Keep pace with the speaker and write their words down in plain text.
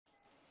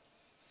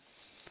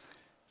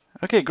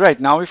Okay, great.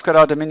 Now we've got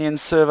our Daminion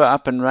server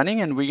up and running,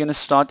 and we're going to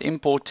start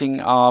importing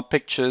our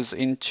pictures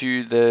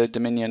into the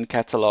Daminion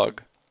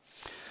catalog.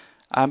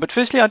 But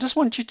firstly, I just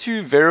want you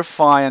to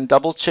verify and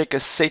double check a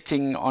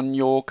setting on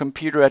your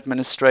computer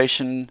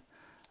administration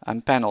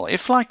panel.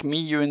 If, like me,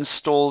 you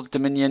installed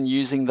Daminion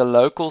using the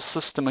local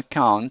system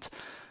account,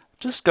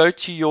 just go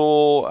to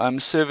your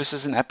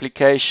services and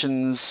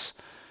applications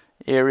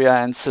area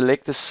and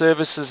select the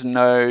services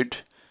node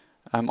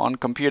on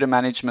computer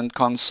management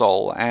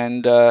console,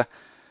 and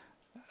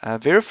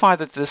verify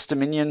that this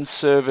Daminion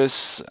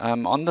service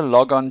on the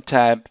logon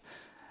tab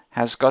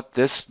has got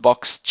this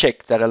box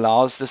checked that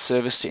allows the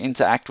service to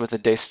interact with the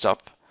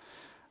desktop.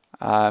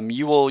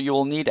 You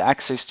will need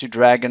access to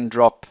drag and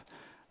drop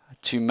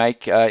to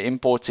make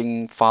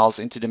importing files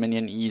into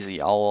Daminion easy.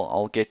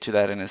 I'll get to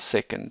that in a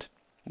second.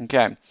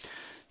 Okay,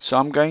 so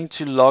I'm going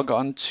to log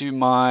on to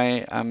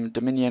my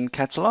Daminion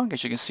catalog.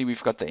 As you can see,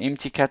 we've got the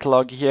empty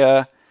catalog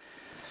here,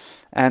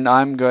 and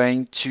I'm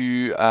going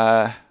to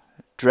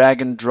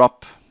drag and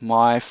drop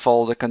my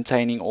folder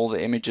containing all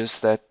the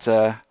images that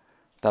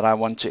I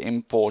want to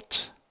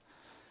import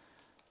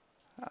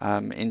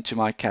into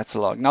my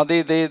catalog. Now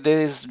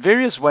there's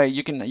various ways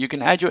you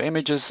can add your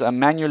images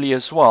manually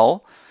as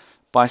well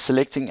by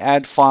selecting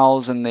add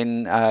files and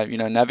then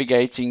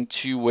navigating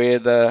to where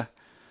the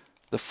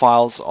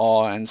files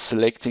are and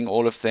selecting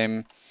all of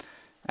them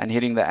and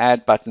hitting the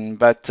add button.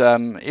 But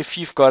if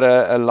you've got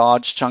a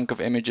large chunk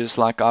of images,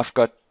 like I've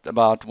got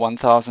about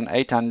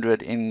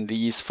 1,800 in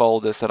these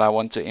folders that I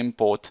want to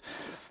import,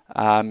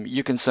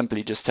 you can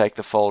simply just take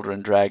the folder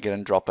and drag it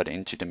and drop it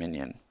into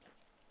Daminion.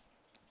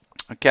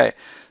 Okay,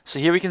 so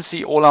here we can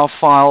see all our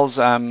files.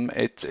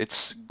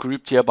 It's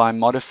grouped here by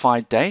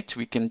modified date.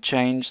 We can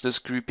change this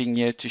grouping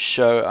here to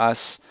show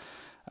us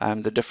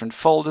the different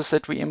folders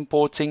that we're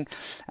importing,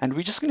 and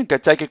we're just going to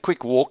take a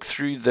quick walk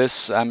through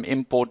this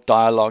import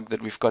dialog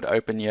that we've got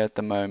open here at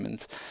the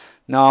moment.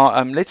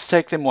 Now let's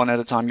take them one at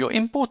a time. Your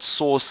import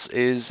source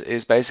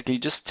is basically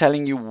just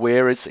telling you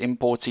where it's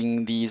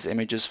importing these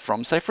images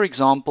from. Say for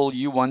example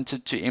you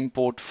wanted to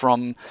import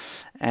from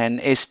an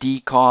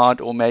SD card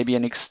or maybe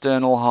an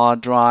external hard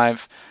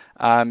drive,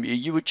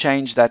 you would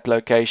change that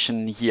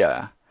location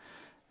here.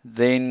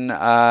 Then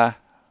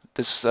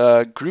this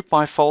group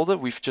by folder,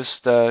 we've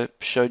just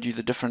showed you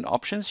the different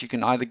options. You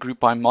can either group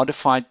by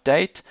modified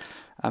date,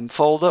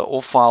 folder,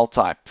 or file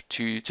type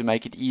to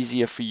make it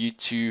easier for you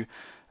to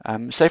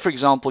say for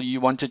example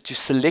you wanted to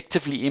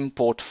selectively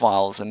import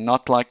files and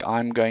not like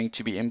I'm going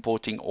to be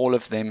importing all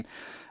of them.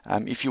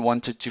 If you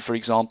wanted to, for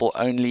example,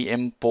 only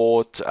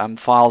import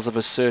files of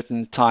a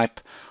certain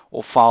type,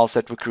 or files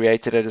that were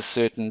created at a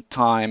certain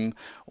time,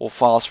 or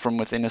files from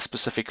within a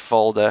specific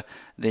folder,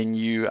 then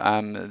you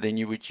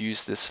would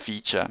use this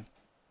feature.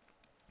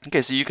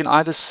 Okay, so you can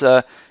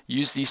either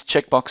use these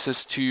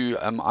checkboxes to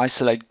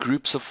isolate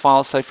groups of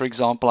files. Say for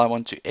example I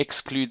want to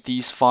exclude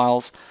these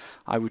files,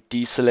 I would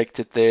deselect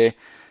it there.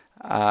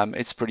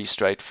 It's pretty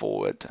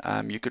straightforward.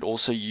 You could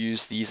also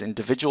use these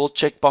individual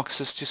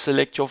checkboxes to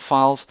select your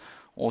files,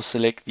 or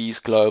select these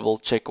global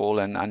check all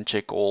and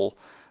uncheck all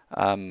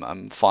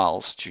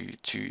files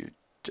to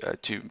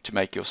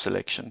make your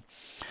selection.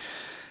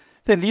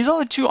 Then these are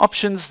the two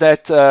options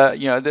that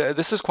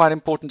this is quite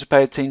important to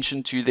pay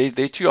attention to.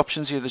 There are two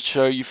options here that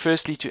show you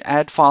firstly to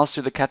add files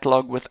to the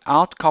catalog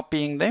without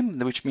copying them,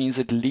 which means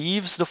it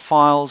leaves the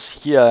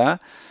files here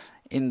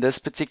in this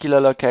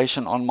particular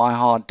location on my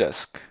hard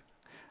disk.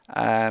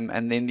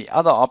 And then the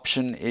other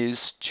option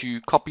is to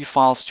copy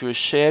files to a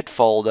shared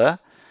folder,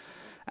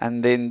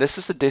 and then this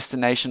is the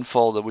destination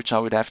folder, which I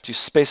would have to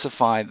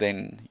specify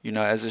then,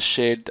 as a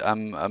shared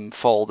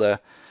folder.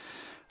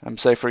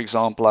 Say for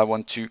example I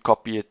want to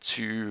copy it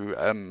to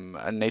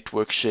a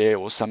network share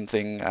or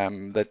something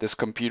that this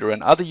computer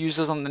and other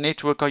users on the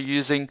network are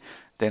using,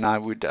 then I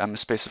would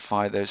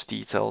specify those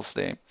details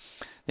there.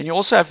 Then you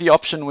also have the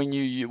option when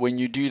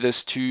you do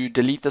this to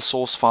delete the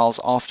source files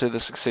after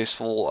the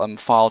successful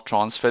file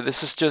transfer.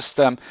 This is just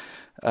a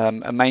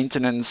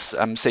maintenance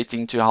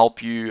setting to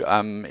help you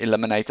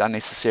eliminate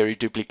unnecessary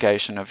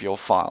duplication of your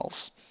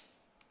files.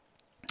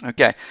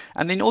 Okay,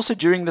 and then also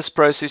during this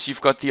process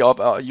you've got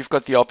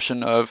the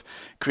option of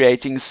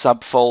creating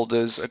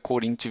subfolders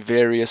according to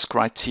various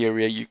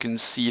criteria. You can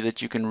see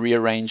that you can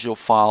rearrange your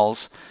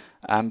files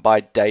by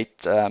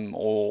date,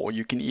 or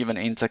you can even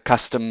enter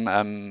custom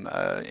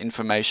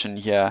information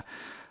here.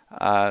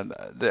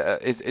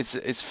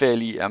 It's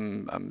fairly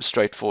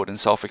straightforward and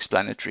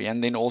self-explanatory.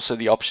 And then also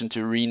the option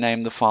to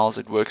rename the files.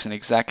 It works in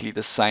exactly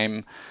the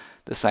same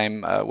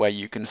way.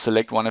 You can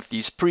select one of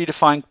these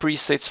predefined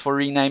presets for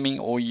renaming,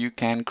 or you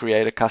can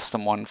create a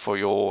custom one for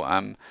your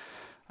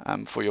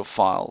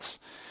files.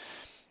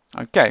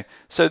 Okay,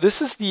 so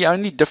this is the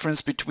only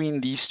difference between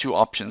these two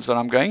options, but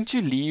I'm going to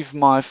leave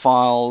my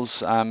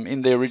files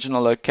in the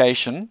original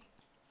location,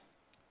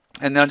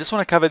 and then I just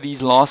want to cover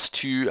these last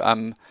two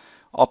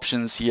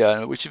options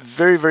here, which are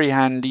very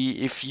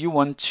handy if you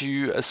want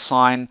to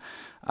assign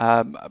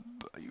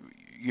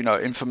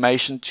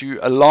information to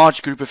a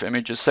large group of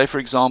images. Say for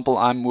example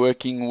I'm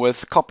working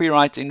with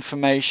copyright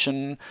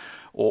information,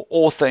 or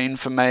author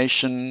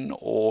information,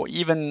 or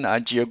even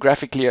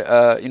geographically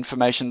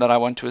information that I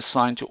want to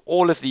assign to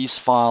all of these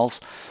files,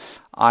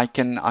 I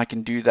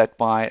can do that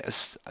by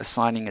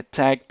assigning a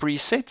tag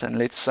preset. And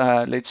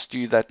let's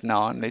do that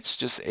now, and let's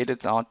just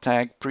edit our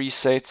tag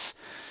presets.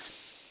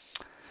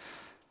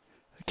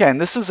 Okay,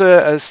 and this is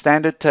a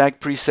standard tag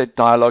preset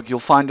dialog. You'll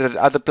find it at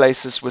other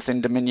places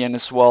within Dominion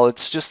as well.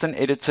 It's just an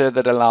editor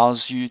that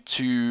allows you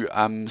to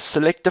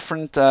select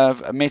different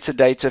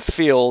metadata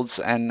fields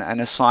and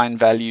assign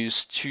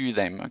values to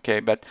them. Okay,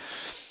 but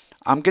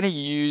I'm going to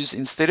use,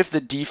 instead of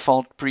the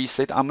default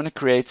preset, I'm going to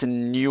create a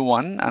new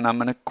one, and I'm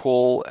going to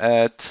call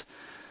it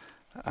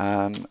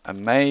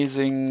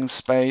Amazing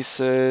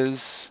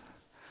Spaces,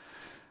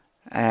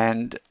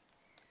 and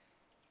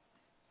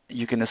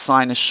you can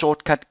assign a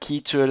shortcut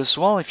key to it as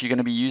well if you're going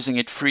to be using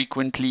it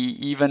frequently.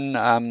 Even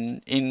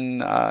in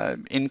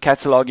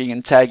cataloging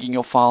and tagging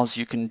your files,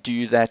 you can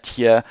do that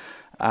here.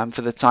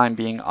 For the time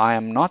being, I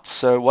am not.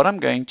 So what I'm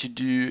going to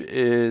do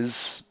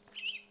is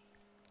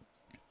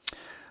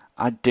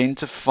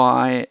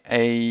identify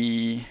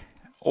a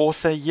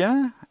author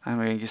here. I'm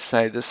going to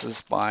say this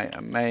is by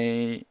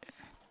Amazing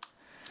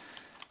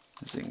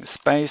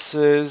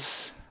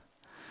Spaces.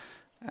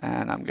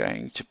 And I'm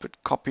going to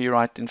put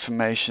copyright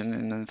information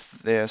in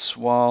there as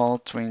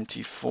well.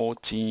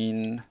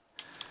 2014,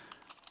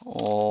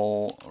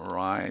 all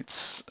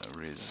rights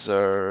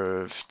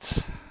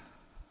reserved.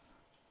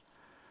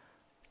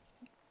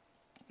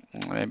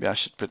 Maybe I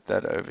should put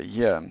that over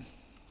here.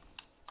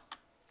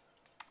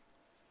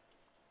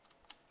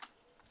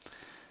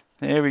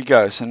 There we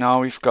go. So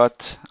now we've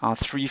got our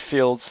 3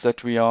 fields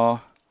that we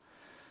are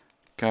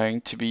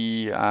going to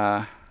be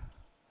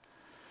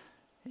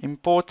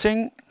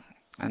importing.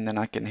 And then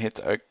I can hit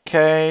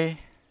OK.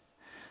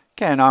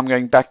 Okay, and now I'm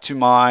going back to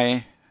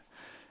my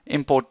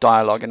import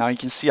dialog. And now you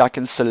can see I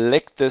can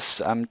select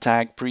this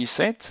tag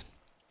preset,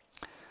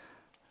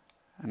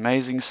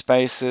 Amazing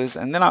Spaces.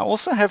 And then I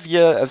also have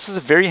here, this is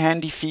a very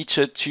handy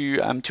feature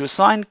to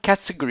assign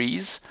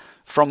categories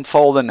from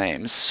folder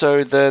names.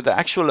 So the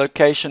actual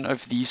location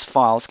of these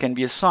files can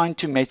be assigned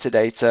to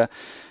metadata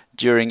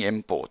during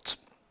import.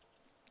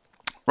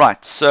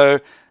 Right,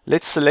 so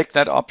let's select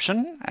that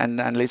option,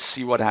 and let's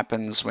see what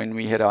happens when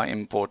we hit our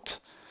import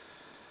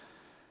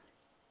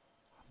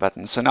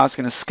button. So now it's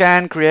going to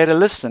scan, create a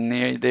list, and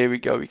there we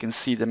go. We can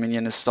see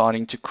Dominion is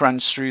starting to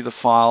crunch through the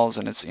files,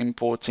 and it's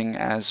importing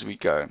as we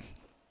go.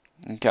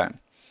 Okay.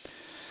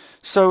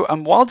 So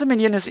while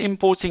Dominion is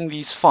importing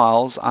these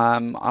files,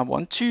 I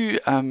want to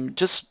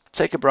just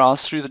take a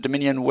browse through the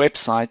Dominion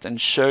website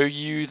and show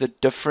you the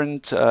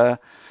different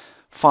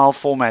file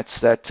formats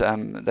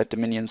that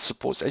Dominion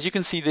supports. As you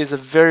can see, there's a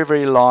very,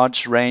 very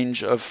large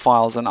range of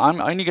files, and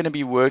I'm only going to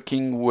be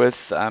working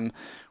with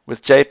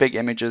JPEG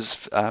images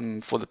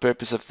for the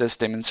purpose of this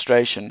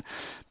demonstration.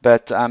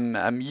 But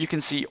you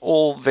can see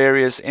all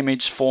various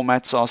image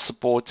formats are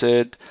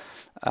supported,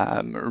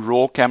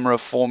 raw camera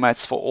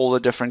formats for all the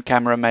different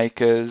camera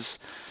makers,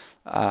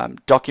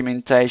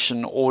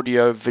 documentation,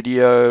 audio,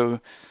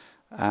 video,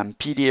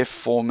 PDF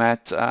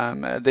format.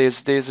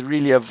 There's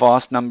really a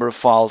vast number of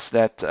files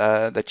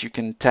that you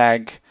can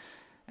tag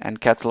and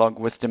catalog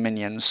with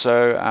Dominion.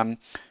 So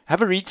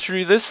have a read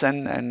through this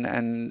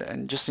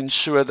and just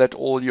ensure that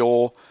all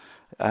your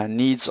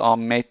needs are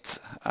met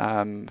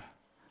by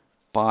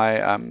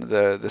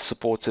the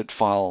supported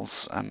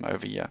files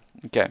over here.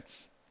 Okay.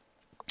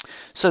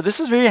 So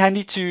this is very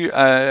handy to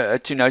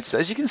notice.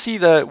 As you can see,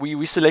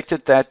 we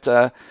selected that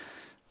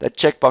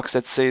checkbox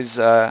that says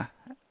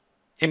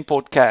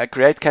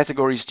create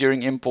categories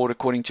during import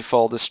according to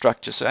folder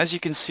structure. So as you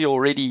can see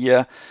already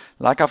here,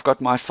 like I've got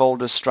my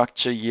folder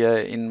structure here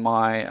in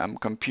my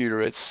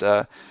computer, it's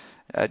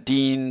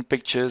Dean,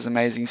 Pictures,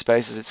 Amazing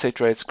Spaces,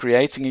 etc. It's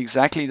creating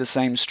exactly the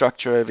same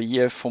structure over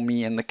here for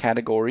me in the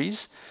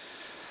categories.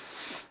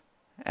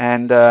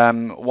 And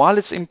while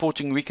it's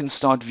importing, we can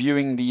start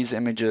viewing these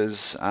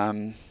images.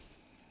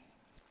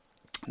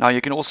 Now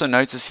you can also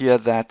notice here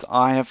that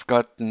I have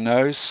got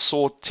no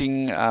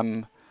sorting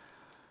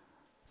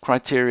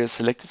criteria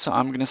selected, so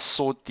I'm going to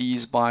sort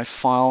these by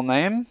file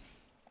name.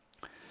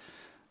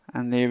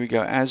 And there we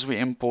go. As we're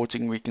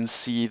importing, we can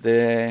see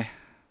there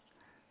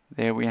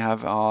we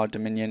have our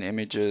Dominion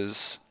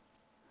images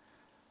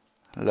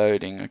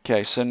loading.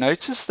 Okay, so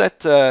notice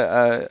that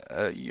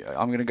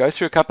I'm going to go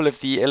through a couple of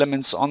the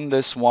elements on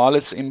this while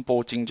it's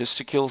importing just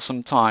to kill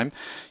some time.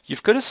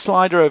 You've got a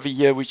slider over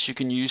here which you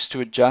can use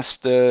to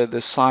adjust the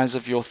size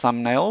of your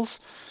thumbnails.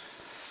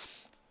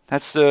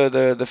 That's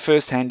the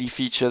first handy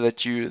feature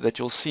that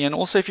you'll see. And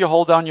also, if you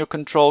hold down your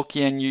control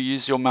key and you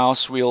use your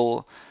mouse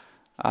wheel,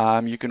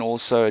 you can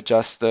also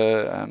adjust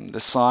the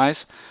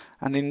size.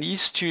 And then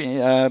these two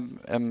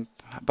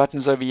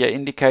buttons over here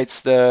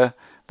indicates the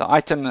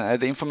item,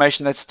 the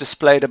information that's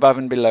displayed above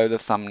and below the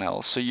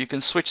thumbnail. So you can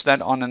switch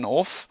that on and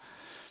off.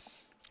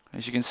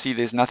 As you can see,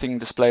 there's nothing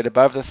displayed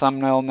above the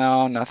thumbnail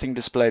now, nothing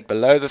displayed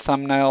below the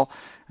thumbnail,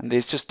 and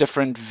there's just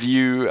different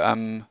view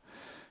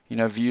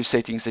view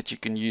settings that you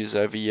can use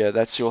over here.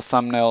 That's your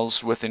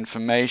thumbnails with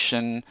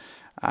information.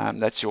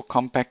 That's your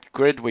compact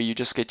grid where you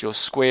just get your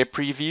square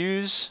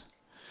previews.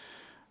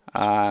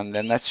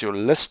 Then that's your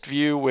list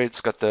view where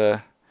it's got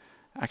the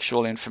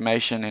actual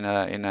information in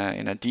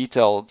a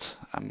detailed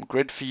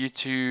grid for you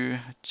to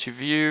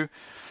view.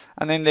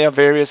 And then there are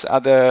various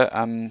other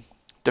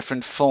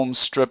different film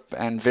strip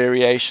and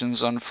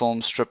variations on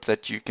film strip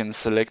that you can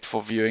select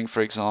for viewing.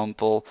 For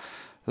example,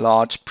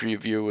 large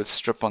preview with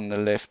strip on the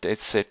left,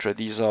 etc.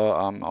 These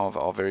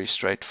are very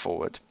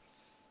straightforward.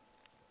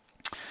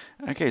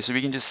 Okay, so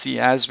we can just see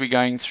as we're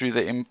going through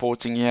the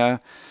importing here.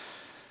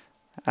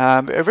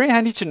 Very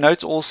handy to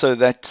note also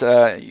that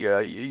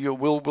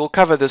we'll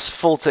cover this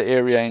filter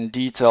area in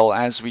detail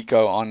as we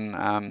go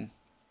on.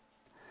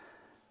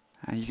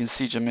 And you can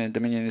see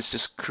Dominion is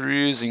just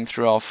cruising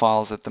through our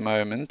files at the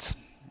moment,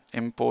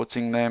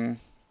 importing them.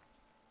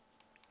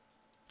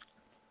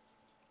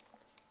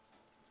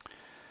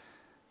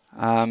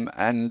 I'm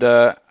going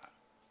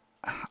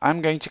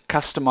to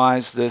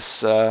customize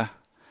this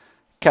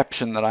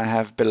caption that I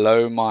have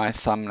below my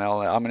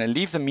thumbnail. I'm going to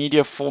leave the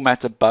media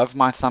format above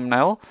my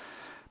thumbnail,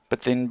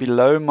 but then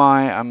below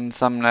my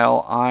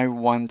thumbnail I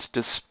want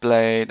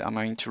displayed, I'm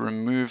going to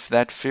remove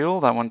that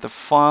field. I want the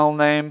file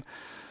name,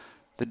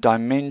 the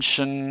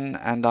dimension,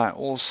 and I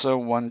also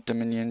want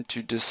Dominion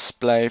to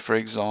display, for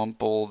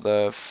example,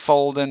 the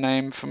folder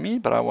name for me,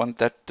 but I want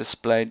that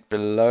displayed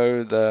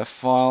below the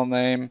file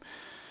name.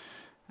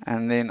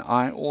 And then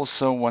I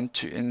also want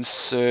to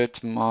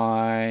insert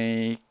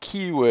my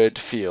keyword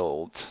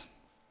field.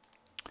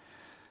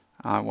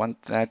 I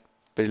want that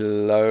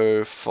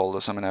below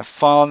folders. I'm going to have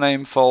file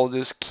name,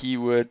 folders,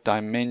 keyword,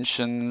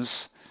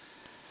 dimensions.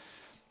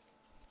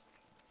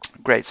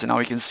 Great, so now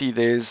we can see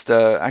there's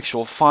the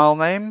actual file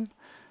name,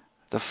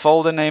 the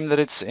folder name that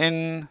it's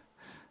in,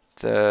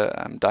 the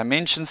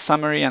dimension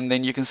summary, and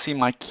then you can see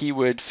my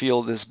keyword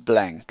field is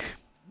blank.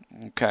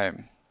 Okay.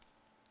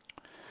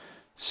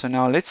 So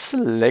now let's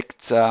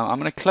select, I'm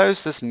going to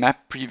close this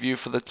map preview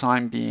for the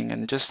time being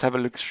and just have a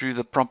look through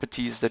the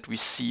properties that we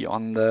see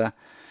on the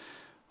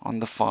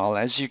file.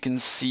 As you can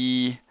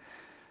see,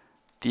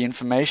 the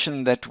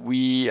information that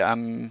we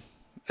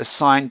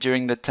assigned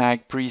during the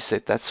tag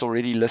preset, that's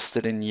already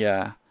listed in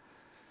here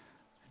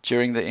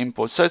during the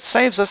import. So it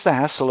saves us the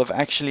hassle of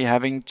actually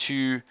having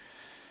to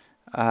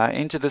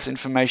enter this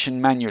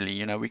information manually.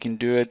 You know, we can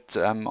do it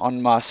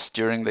en masse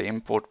during the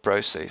import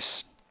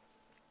process.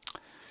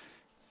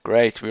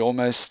 Great, we're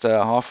almost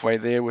halfway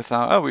there with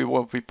our,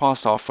 we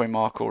passed halfway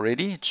mark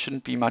already. It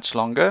shouldn't be much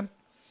longer.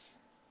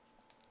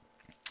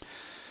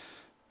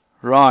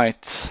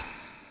 Right.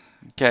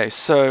 Okay,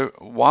 so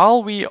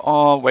while we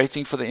are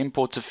waiting for the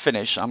import to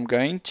finish, I'm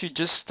going to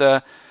just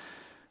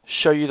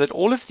show you that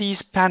all of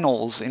these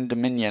panels in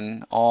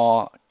Dominion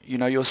are, you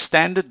know, your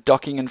standard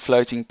docking and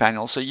floating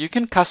panels. So you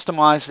can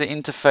customize the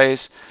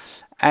interface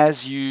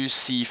as you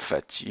see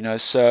fit, you know.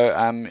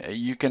 So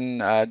you can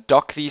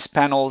dock these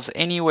panels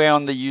anywhere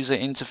on the user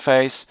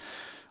interface.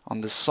 On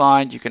the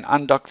side, you can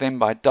undock them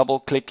by double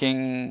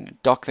clicking,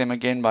 dock them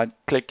again by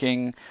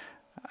clicking.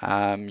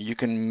 You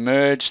can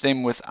merge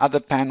them with other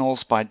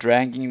panels by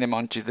dragging them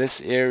onto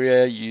this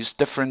area, use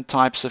different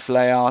types of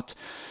layout.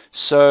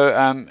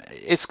 So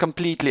it's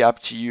completely up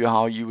to you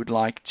how you would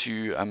like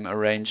to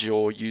arrange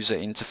your user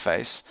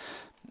interface.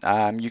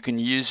 You can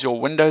use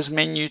your Windows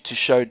menu to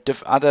show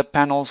other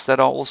panels that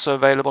are also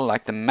available,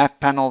 like the map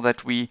panel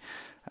that we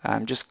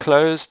just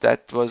closed.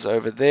 That was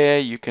over there.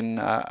 You can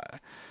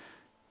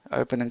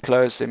open and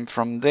close them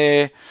from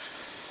there.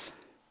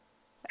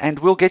 And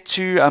we'll get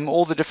to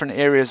all the different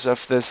areas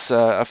of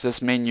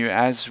this menu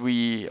as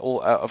we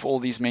all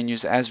these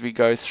menus as we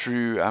go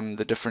through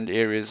the different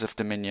areas of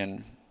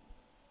Dominion.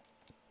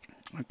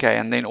 Okay,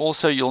 and then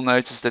also you'll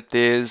notice that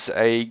there's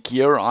a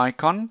gear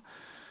icon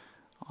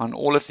on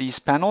all of these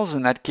panels,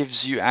 and that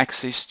gives you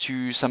access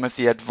to some of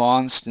the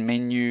advanced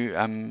menu,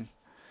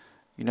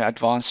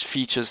 advanced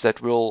features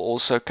that we'll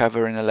also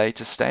cover in a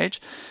later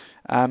stage.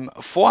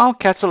 For our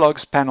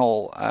catalogs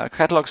panel,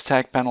 catalogs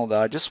tag panel,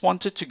 though, I just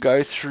wanted to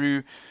go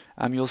through.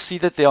 You'll see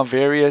that there are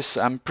various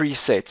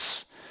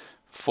presets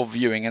for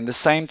viewing, and the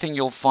same thing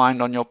you'll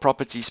find on your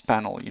properties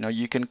panel. You know,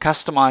 you can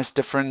customize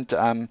different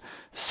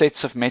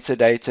sets of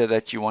metadata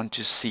that you want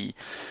to see,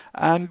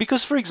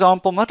 because, for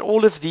example, not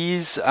all of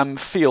these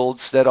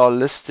fields that are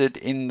listed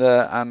in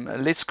the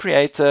let's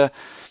create a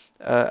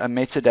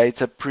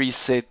metadata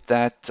preset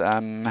that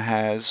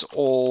has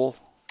all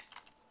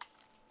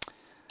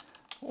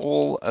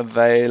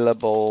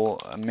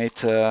available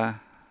metadata,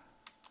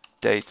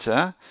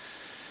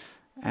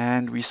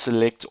 and we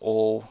select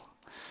all.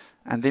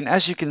 And then,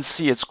 as you can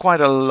see, it's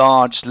quite a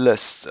large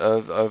list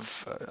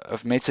of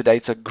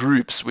metadata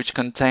groups which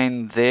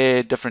contain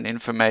their different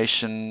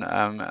information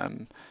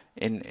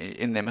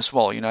in them as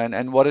well. You know,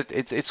 and what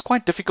it's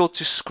quite difficult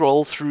to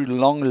scroll through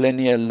long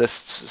linear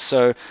lists.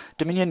 So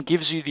Dominion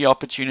gives you the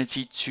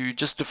opportunity to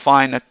just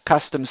define a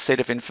custom set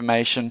of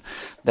information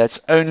that's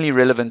only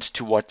relevant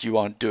to what you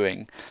are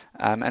doing.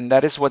 And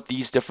that is what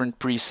these different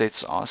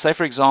presets are. Say,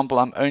 for example,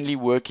 I'm only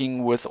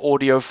working with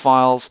audio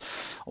files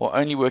or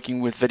only working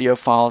with video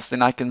files,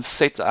 then I can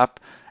set up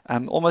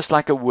almost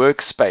like a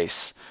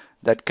workspace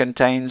that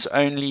contains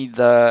only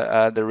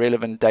the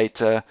relevant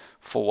data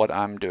for what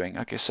I'm doing.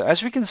 Okay, so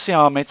as we can see,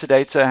 our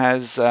metadata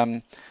has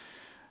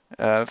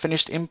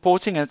finished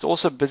importing, and it's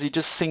also busy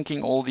just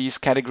syncing all these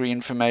category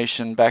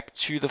information back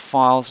to the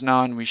files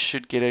now, and we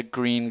should get a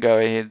green go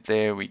ahead.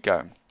 There we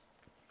go.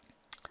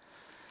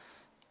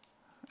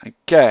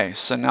 Okay,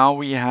 so now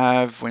we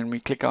have, when we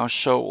click our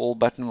show all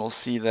button, we'll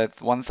see that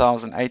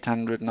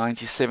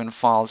 1,897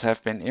 files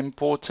have been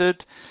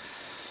imported.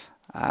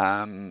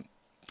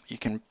 You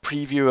can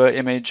preview an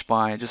image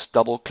by just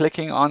double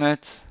clicking on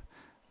it.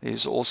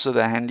 There's also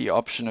the handy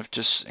option of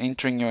just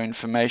entering your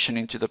information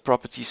into the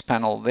properties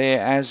panel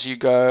there as you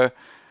go.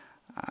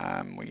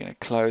 We're going to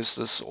close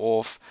this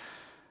off.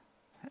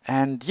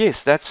 And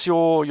yes, that's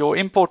your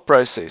import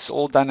process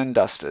all done and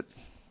dusted.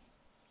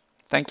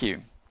 Thank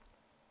you.